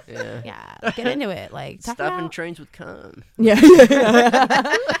 yeah. Yeah, get into it. Like talk Stopping about trains with cum. yeah.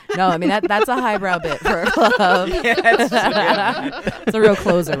 No, I mean that's a highbrow bit for a club. It's a real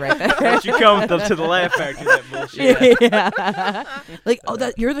closer right there. Don't you come to the Laugh Factory, that bullshit. Yeah. Like, oh,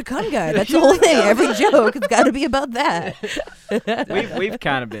 that you're the cum guy. That's the whole thing. Every joke has got to be about that. We've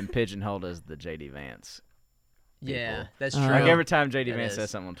kind of been pigeonholed as the JD Vance. Yeah, that's Uh, true. Like every time JD It Vance is. says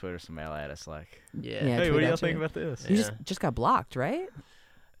something on Twitter, somebody will at us like, yeah. Yeah. "Hey, tweet what do y'all at think you. about this?" You Yeah. just got blocked, right?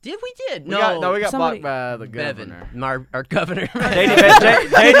 Did we did? We got somebody- blocked by the Bevan, governor. our governor.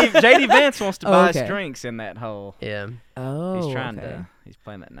 JD Vance wants to Oh, buy okay. us drinks in that hole. Yeah. Oh, He's trying okay. to. He's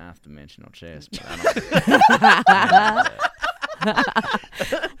playing that ninth dimensional chess. But I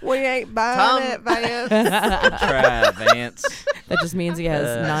don't. We ain't buying Tom- it, Vance. Try Vance. That just means he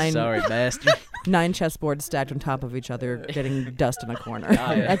has nine. Sorry, bastard. 9 chessboards stacked on top of each other, getting dust in a corner. Oh,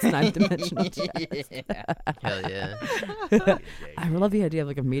 yeah. That's 9th dimensional chess. Hell yeah. I love the idea of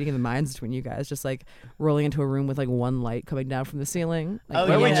like a meeting of the minds between you guys, just like rolling into a room with like one light coming down from the ceiling. Like, Oh,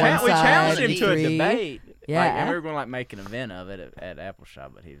 Well, one we, yeah. we side, challenged him to a 3. debate. Yeah. Like, and we were going to like make an event of it at Apple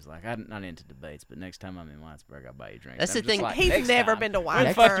Shop, but he was like, "I'm not into debates, but next time I'm in Whitesburg, I'll buy you drinks." That's I'm the just thing. Like, He's next never time. been to Where the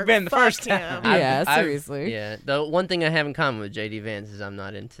Whitesburg. fuck you been the first Fuck time? him. Yeah, I've- seriously. Yeah, the one thing I have in common with JD Vance is I'm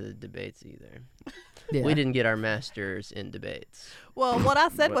not into debates either. Yeah. We didn't get our masters in debates. Well, what I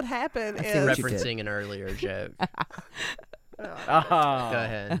said What- would happen I see is what you did. Referencing an earlier joke. Oh, Go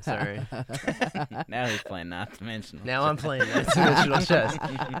ahead. Sorry. Now he's playing ninth dimensional. Now I'm playing dimensional chess.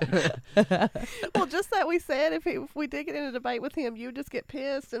 well, just that we said if we did get in a debate with him, you would just get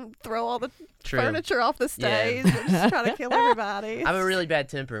pissed and throw all the True. furniture off the stage and just try to kill everybody. I have a really bad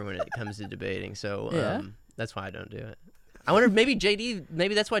temper when it comes to debating, so Yeah. that's why I don't do it. I wonder if maybe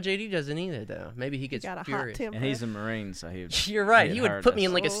that's why JD doesn't either, though. Maybe he gets got a hot furious. temper. And he's a Marine, so he would. You're right. he'd He would hurt put me us.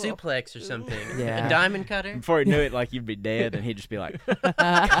 in like a Oh. suplex or something. Yeah. A diamond cutter. Before he knew it, like you'd be dead, and he'd just be like, "What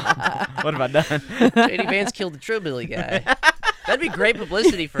have I done?" JD Vance killed the Trillbilly guy. That'd be great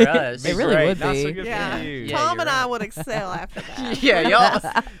publicity for us. It really Great. would Not so be. good yeah, for you. Yeah, Tom you're and I right. would excel after that. Yeah,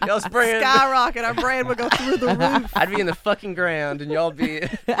 y'all spraying. Skyrocket. Our brand would go through the roof. I'd be in the fucking ground, and y'all be.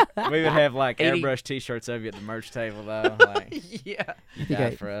 We would have like 80 airbrush T-shirts of you at the merch table, though. Like, Yeah. you You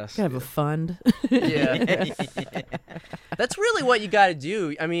died got- for us. Gotta have a fund. Yeah. That's really what you got to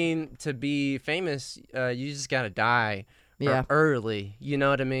do. I mean, to be famous, you just got to die Yeah. early. You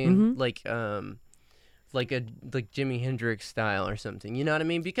know what I mean? Mhm. Like Jimi Hendrix style or something. You know what I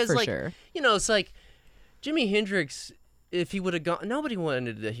mean? Because For like sure. you know, it's like Jimi Hendrix. If he would have gone, nobody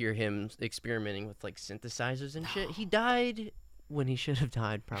wanted to hear him experimenting with like synthesizers and shit. He died when he should have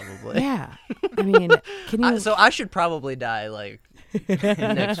died, probably. Yeah. I mean, can you? So I should probably die like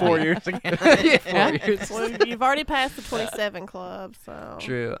next 4 week. years ago. Yeah, 4 years. Well, you've already passed the 27 club, so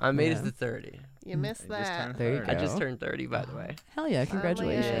True. I made Yeah. it to 30. you missed You just that. turned There you 30. I just go. turned 30, by the way. Hell yeah!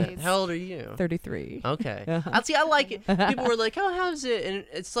 Congratulations. age. How old are you? 33. Okay. Uh-huh. I see. I like it. People were like, "Oh, how's it?" And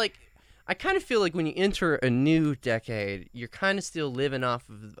it's like, I kind of feel like when you enter a new decade, you're kind of still living off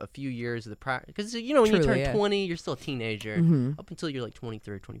of a few years of the prior. Because you know, when you Truly, turn yeah. 20, you're still a teenager Mhm. up until you're like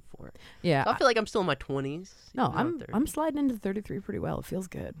 23 or 24. Yeah. So I feel like I'm still in my 20s. No, even though I'm 30. I'm sliding into 33 pretty well. It feels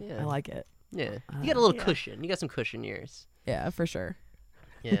good. Yeah. I like it. Yeah. You got a little Yeah. cushion. You got some cushion years. Yeah, for sure.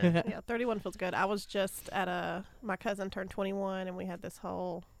 Yeah. Yeah, 31 feels good. I was just at my cousin turned 21, and we had this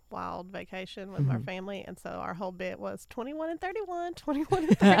whole wild vacation with our Mhm. family, and so our whole bit was 21 and 31, 21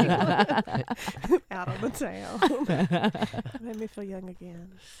 and 31, out on the town. Made me feel young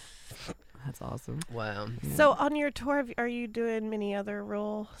again. That's awesome. Wow. Yeah. So on your tour, are you doing many other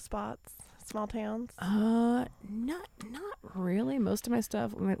rural spots, small towns? Not really. Most of my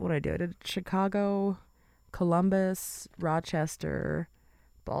stuff. What I do? I did Chicago, Columbus, Rochester,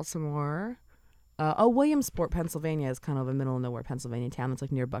 Baltimore. Williamsport, Pennsylvania is kind of a middle of nowhere Pennsylvania town that's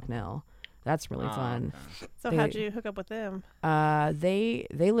like near Bucknell. That's really Oh, fun. okay. So They- how'd you hook up with them? They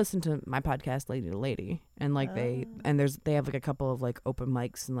listen to my podcast Lady to Lady, and like they have like a couple of like open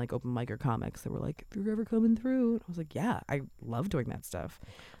mics and like open micer comics that were like, if you're ever coming through, and I was like, yeah, I love doing that stuff.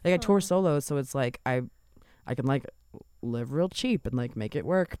 Like I tour solo, so it's like I can like live real cheap and like make it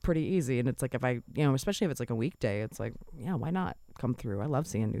work pretty easy. And it's like if I especially if it's like a weekday, it's like, yeah, why not come through? I love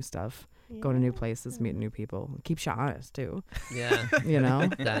seeing new stuff, going to new places, meeting new people. It keeps you honest too. Yeah. You know.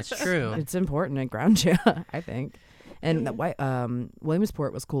 That's true. It's important and ground you, I think. And that why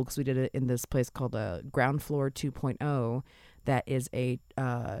Williamsport was cool because we did it in this place called Ground Floor 2.0 that is a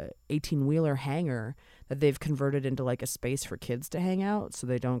 18-wheeler hangar that they've converted into like a space for kids to hang out so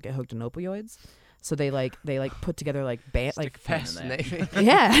they don't get hooked on opioids. So they put together like band like Fascinating.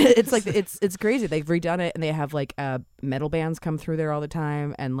 yeah, it's like it's crazy. They've redone it and they have like metal bands come through there all the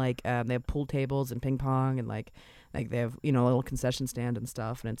time, and like they have pool tables and ping pong, and like they have a little concession stand and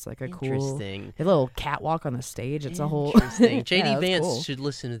stuff, and it's like a cool Interesting. a little catwalk on the stage. It's a whole Interesting. Yeah, JD it's Vance cool. should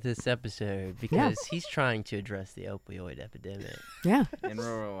listen to this episode because he's trying to address the opioid epidemic Yeah, In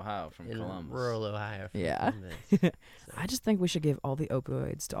rural Ohio from in Columbus. rural Ohio. from Yeah. Columbus. I just think we should give all the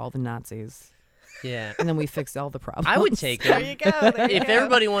opioids to all the Nazis, Yeah. and then we fix all the problems. I would take There them. you go. There you If go.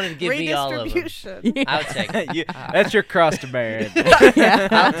 everybody wanted to give me all of them, Redistribution. I would take them. That's your cross to bear.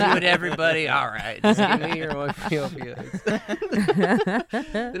 I'll do it, everybody. All right, just give me your opioids.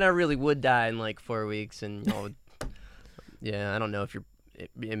 Then I really would die in like 4 weeks, and y'all would, yeah, I don't know if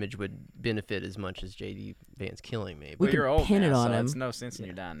image would benefit as much as J.D. Vance killing me. We But can you're old pin now, it on so him. it's no sense in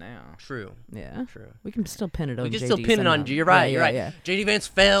you dying now. true, Yeah. true. We can still pin it on We can JD still pin it on. somehow. You're right. Yeah, You're yeah, right. yeah. J.D. Vance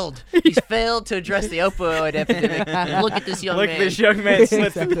failed. He's failed to address the opioid epidemic. Look at this young Look man. at this young man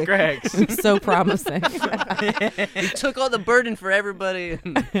slip through the Exactly. cracks. So promising. He took all the burden for everybody.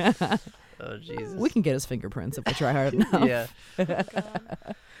 Oh Jesus. We can get his fingerprints if we try hard enough. Yeah.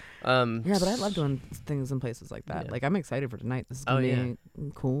 Yeah, but I love doing things in places like that. Yeah. Like, I'm excited for tonight. This is Oh, gonna yeah.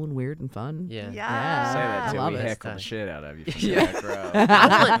 be cool and weird and fun. Yeah. Yeah. Say that I till love we it. heckle the shit out of you from Yeah. the back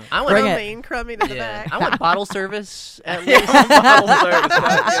row. I Bring want it. Crummy, crummy to the yeah. back. I want bottle service at least. Bottle service,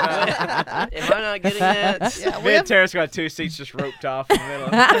 right? Am I not getting that? Yeah, we Me and have, Terrace got 2 seats just roped off in the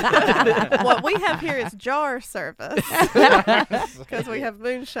middle. what we have here is jar service because we have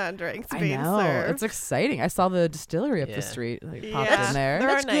moonshine drinks I being know. served. It's exciting. I saw the distillery up Yeah. the street. Like, Yeah. popped That's- in there. they're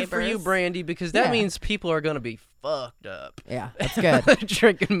That's our good for you, neighbors. Brandy, because that Yeah. means people are gonna be fucked up Yeah, that's good.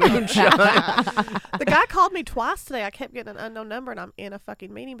 drinking moonshine. The guy called me twice today. I kept getting an unknown number, and I'm in a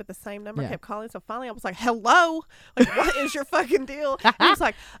fucking meeting, but the same number Yeah. kept calling. So finally, I was like, "Hello, like, what is your fucking deal?" And he was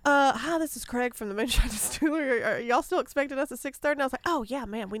like, "Hi, this is Craig from the Moonshine Distillery. Are y'all still expecting us at 6:30?" And I was like, "Oh yeah,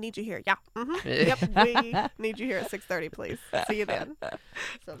 man, we need you here. Yeah, yep, we need you here at 6:30, please. See you then."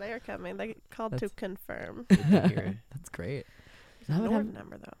 So they are coming. They called to confirm. That's great. I would Ignored have-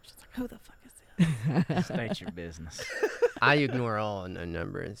 number though. I was just like, "Who the fuck is this?" State your business. I ignore all unknown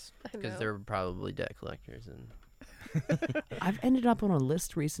numbers I because know. they're probably debt collectors and I've ended up on a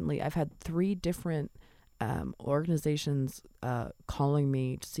list recently. I've had 3 different organizations calling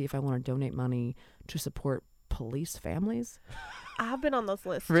me to see if I want to donate money to support police families. I've been on those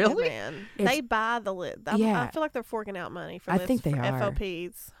lists too, Really? man. It's- They buy the list. I Yeah. feel like they're forking out money for I lists think they for are.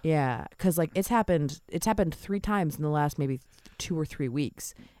 FOPs. Yeah, because like it's happened 3 times in the last maybe 2 or 3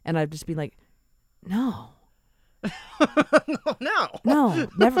 weeks, and I've just been like, no, no.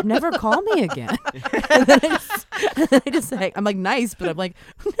 never call me again. And then I just say, I'm like nice, but I'm like,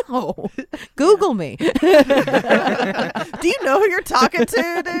 no, Google me. Do you know who you're talking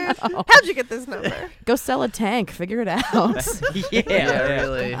to, dude? How'd you get this number? Go sell a tank, figure it out. Yeah,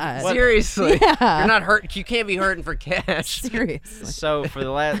 really. God. Seriously. Yeah. You're not hurt. You can't be hurting for cash. Seriously. So for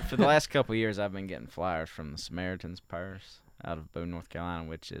the last couple of years, I've been getting flyers from the Samaritan's Purse out of Boone, North Carolina,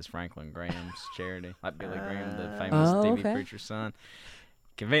 which is Franklin Graham's charity, like Billy Graham, the famous Oh, TV okay. preacher's son.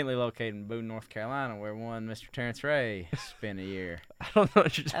 Conveniently located in Boone, North Carolina, where one Mr. Terrence Ray spent a year. I don't know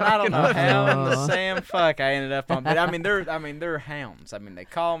what you're And I don't talking know about. how in the Oh. Sam fuck I ended up on, but they're hounds. I mean, they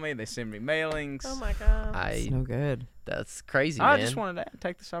call me, they send me mailings. Oh my god. It's no good. That's crazy, I man. just wanted to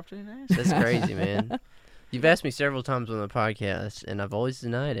take this opportunity to ask. That's crazy, man. You've asked me several times on the podcast, and I've always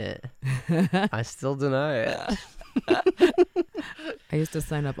denied it. I still deny it. I used to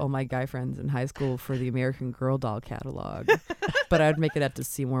sign up all my guy friends in high school for the American Girl doll catalog, but I'd make it up to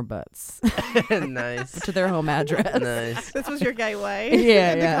Seymour Butts Nice. to their home address. Nice. This was your gateway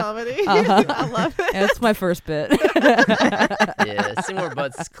Yeah, into yeah. comedy. Uh-huh. I love it. That's my first bit. Yeah, Seymour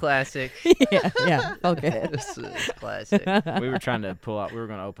Butts is classic. yeah, okay. This is classic. We were trying to pull out. We were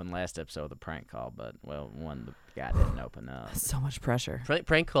going to open last episode with a prank call, but the guy didn't open up. So much pressure,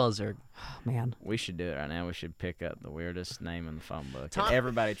 Prank calls are. oh, man. We should do it right now. We should pick up the weirdest name in the phone book. Tom- And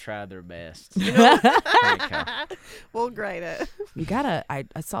everybody tried their best. Prank call. We'll grade it. You gotta. I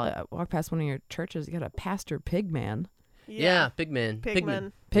saw it. I walked past one of your churches. You got a Pastor Pigman. Yeah, Pigman.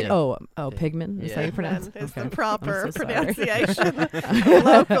 Pigman. Pig. Yeah. Oh, Pigman. Is Yeah. that how you pronounce Pigman it? is Okay. the proper I'm so sorry. pronunciation.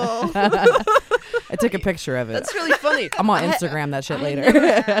 Local. I took a picture of it. That's really funny. I'm on Instagram that shit later.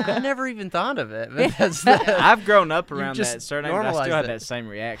 I never even thought of it. But that's I've grown up around just that surname, but I normalized still have it. that same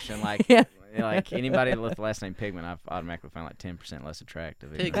reaction. Like, Yeah. like anybody with the last name Pigman, I've automatically found like 10% less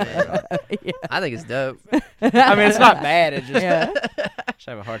attractive. even though Pigman. they're- I think it's dope. I mean, it's not bad. It just, Yeah. just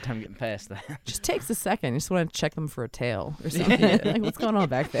have a hard time getting past that. Just takes a second. You just want to check them for a tail or something. Like, what's going on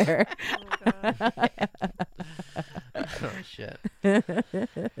back there? Oh shit.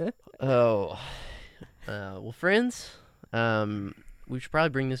 Oh. Well, friends. We should probably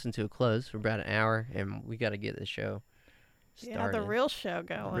bring this into a close for about an hour, and we got to get the show Yeah, started. the real show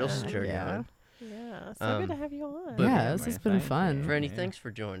going. Real show Yeah. going. Yeah, so good to Um, have you on. but- Yeah, this has been Thank fun. you. Brandy, Yeah. thanks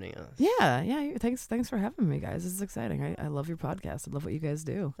for joining us. Yeah. Thanks for having me, guys. This is exciting. I love your podcast. I love what you guys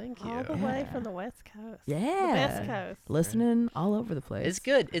do. Thank you. All the way Yeah. from the West Coast. Yeah. The West Coast. Listening all over the place. It's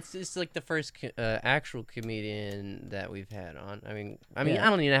good. It's like the first actual comedian that we've had on. I mean, Yeah. I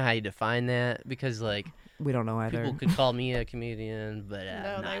don't even know how you define that because like We don't know either. people could call me a comedian, but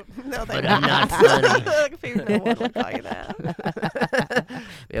No, I'm not. they But I'm not funny. People no one would call you that.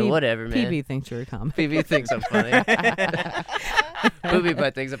 Yeah, whatever, man. PB thinks you're a comic. PB thinks I'm funny. Booby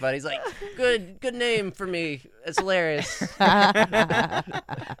Butt thinks I'm funny. He's like, good name for me. It's hilarious.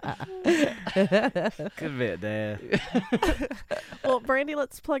 Good bit, Dad. Well, Brandy,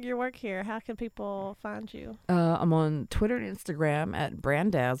 let's plug your work here. How can people find you? I'm on Twitter and Instagram at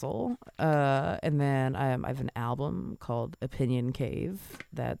Brandazzle. And then I have an album called Opinion Cave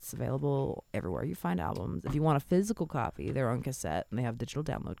that's available everywhere you find albums. If you want a physical copy, they're on cassette and they have digital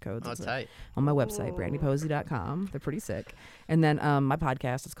download codes. Oh, It's, tight. on my website, Ooh. brandyposey.com. They're pretty sick. And then my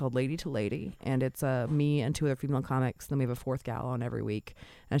podcast is called Lady to Lady, and it's me and two other female comics. Then we have a fourth gal on every week,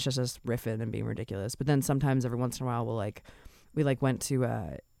 and it's just us riffing and being ridiculous. But then sometimes every once in a while we went to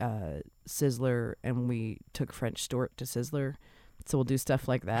Sizzler and we took French Stewart to Sizzler, so we'll do stuff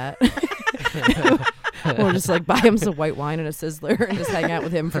like that. We'll just like buy him some white wine and a Sizzler and just hang out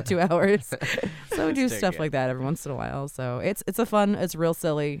with him for 2 hours. So we do That's stuff good. like that every once in a while. So it's a fun, it's real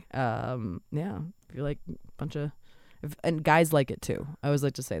silly. Yeah, if you're like a bunch of, and guys like it too. I always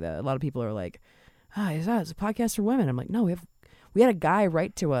like to say that. A lot of people are like, it's a podcast for women. I'm like, no, we had a guy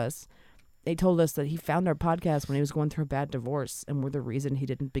write to us. They told us that he found our podcast when he was going through a bad divorce, and we're the reason he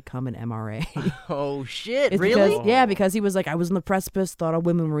didn't become an MRA. Oh shit! It's Really? because he was like, I was on the precipice, thought all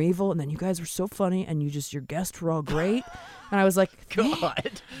women were evil, and then you guys were so funny, and your guests were all great. And I was like,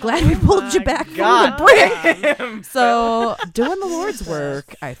 God. glad we pulled you back God from the brink. So doing the Lord's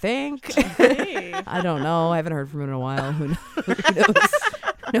work, I think. Hey. I don't know. I haven't heard from him in a while. Who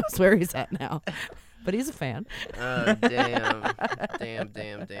knows where he's at now? But he's a fan. Oh, damn. Damn.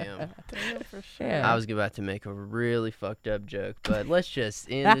 Damn, for sure. Yeah. I was about to make a really fucked up joke, but let's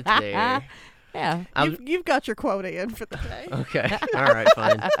just end it there. Yeah. You've got your quota in for the day. Okay. All right,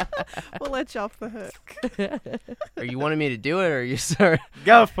 fine. We'll let you off the hook. Are you wanting me to do it, or are you sorry?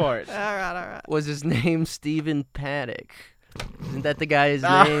 Go for it. All right. Was his name Stephen Paddock? Isn't that the guy's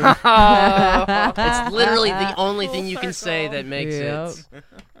name? It's literally the only Full thing you can say circle. that makes Yep. it.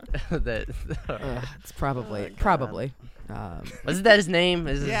 That It's probably. Oh, God. probably. wasn't that his name?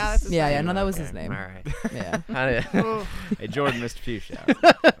 Is Yeah, that's his Yeah, name. no, that was Okay, his name. All right. Yeah. How Hey, Jordan missed a few shots.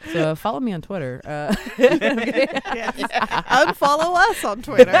 So follow me on Twitter. Yes. Unfollow us on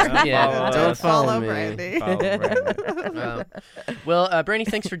Twitter. Yeah, don't follow me. Brandy. Follow Brandy. well, Brandy,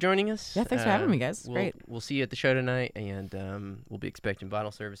 thanks for joining us. Yeah, thanks for having me, guys. We'll, Great. We'll see you at the show tonight, and we'll be expecting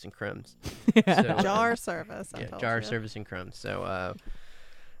bottle service and crumbs. Jar service. I Yeah, told jar you. service and crumbs. So,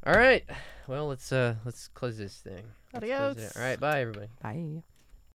 all right. Well, let's close this thing. Let's close it Adios. out. All right, bye everybody. Bye.